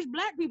understand these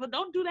black people.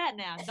 Don't do that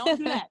now. Don't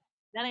do that.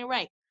 That ain't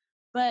right.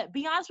 But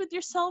be honest with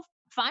yourself.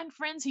 Find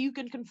friends who you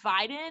can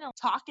confide in and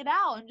talk it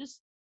out and just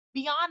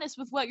be honest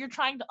with what you're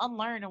trying to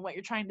unlearn and what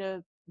you're trying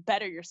to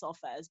better yourself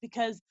as,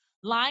 because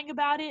lying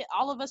about it,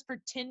 all of us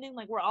pretending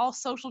like we're all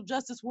social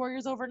justice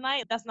warriors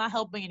overnight, that's not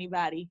helping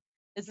anybody.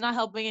 It's not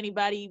helping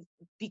anybody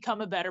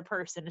become a better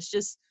person. It's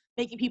just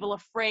making people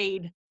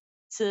afraid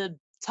to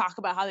talk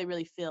about how they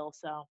really feel.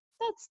 So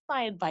that's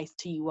my advice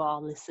to you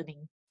all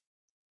listening.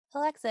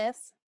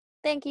 Alexis,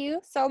 thank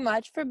you so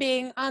much for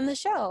being on the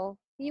show.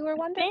 You were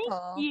Thank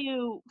wonderful.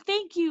 you.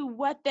 Thank you,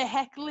 what the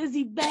heck,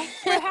 Lizzie Beck,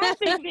 for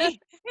having me.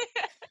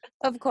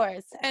 Of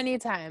course,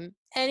 anytime.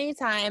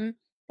 Anytime.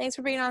 Thanks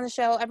for being on the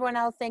show. Everyone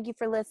else, thank you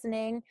for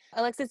listening.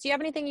 Alexis, do you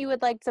have anything you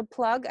would like to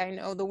plug? I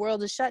know the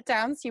world is shut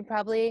down, so you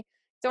probably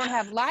don't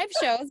have live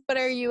shows, but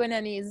are you in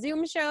any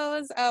Zoom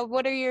shows?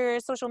 What are your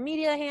social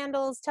media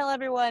handles? Tell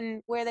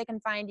everyone where they can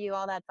find you,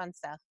 all that fun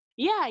stuff.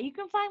 Yeah, you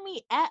can find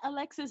me at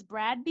Alexis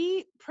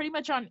Bradby pretty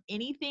much on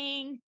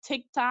anything: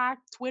 TikTok,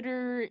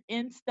 Twitter,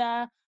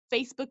 Insta,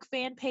 Facebook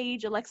fan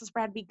page, Alexis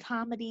Bradby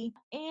Comedy,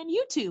 and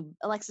YouTube,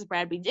 Alexis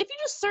Bradby. If you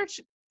just search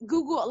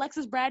Google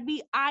Alexis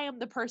Bradby, I am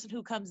the person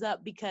who comes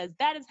up, because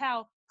that is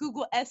how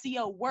Google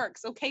SEO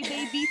works. Okay,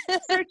 baby?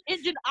 Search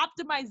engine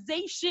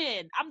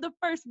optimization. I'm the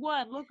first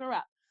one. Look her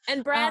up.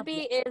 And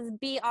Bradby is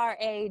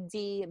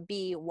Bradby,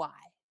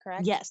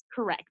 correct? Yes,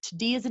 correct.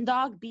 D as in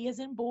dog, B as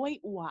in boy,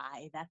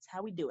 Y. That's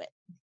how we do it.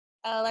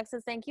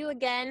 Alexis, thank you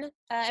again.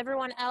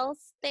 Everyone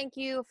else, thank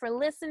you for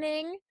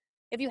listening.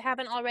 If you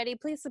haven't already,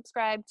 please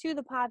subscribe to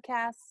the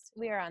podcast.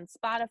 We are on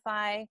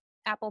Spotify,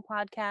 Apple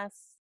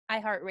Podcasts,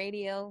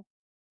 iHeartRadio.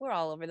 We're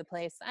all over the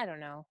place. I don't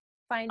know.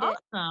 Find it,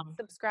 Awesome.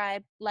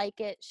 subscribe, like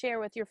it, share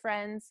with your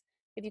friends.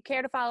 If you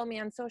care to follow me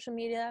on social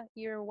media,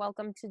 you're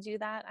welcome to do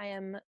that. I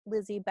am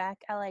Lizzie Beck,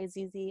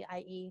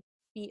 LIZZIEBOECK,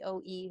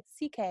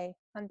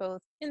 on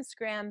both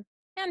Instagram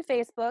and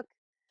Facebook.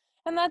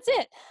 And that's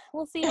it.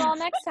 We'll see you all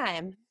next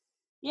time.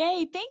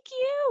 Yay, thank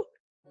you.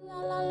 La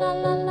la la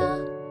la la.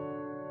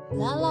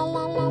 La la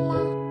la la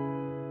la.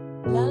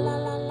 La la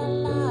la la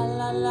la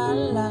la la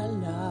la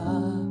la.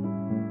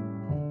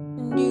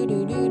 Do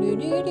do do do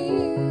do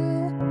do.